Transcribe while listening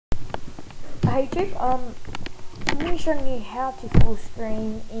Hey Jake, I'm going to be showing you how to full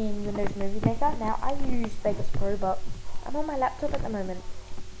screen in Windows Movie Maker. Now I use Vegas Pro, but I'm on my laptop at the moment,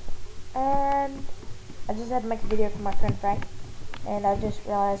 and I just had to make a video for my friend Frank, and I just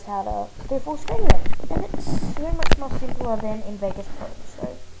realised how to do full screen with it, and it's so much more simpler than in Vegas Pro.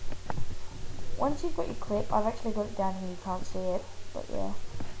 So once you've got your clip, I've actually got it down here, you can't see it, but yeah,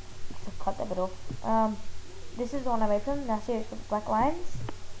 I've cut that bit off. This is the one I made from. Now see, it's got black lines.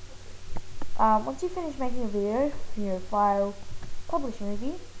 Once you finish making a video, you file, publish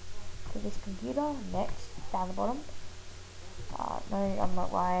movie to this computer, next, down the bottom. No, I'm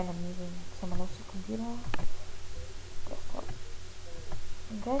not Ryan, I'm using someone else's computer. Desktop.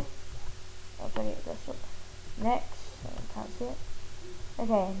 Okay, I'll show you the desktop. Next, I can't see it.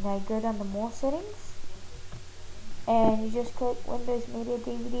 Okay, now you go down to more settings, and you just click Windows Media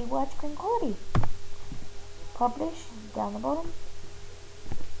DVD widescreen quality. Publish, down the bottom.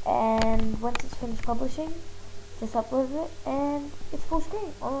 And once it's finished publishing, just upload it and it's full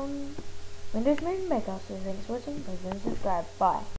screen on Windows Movie Maker. So thanks for watching, please subscribe, bye.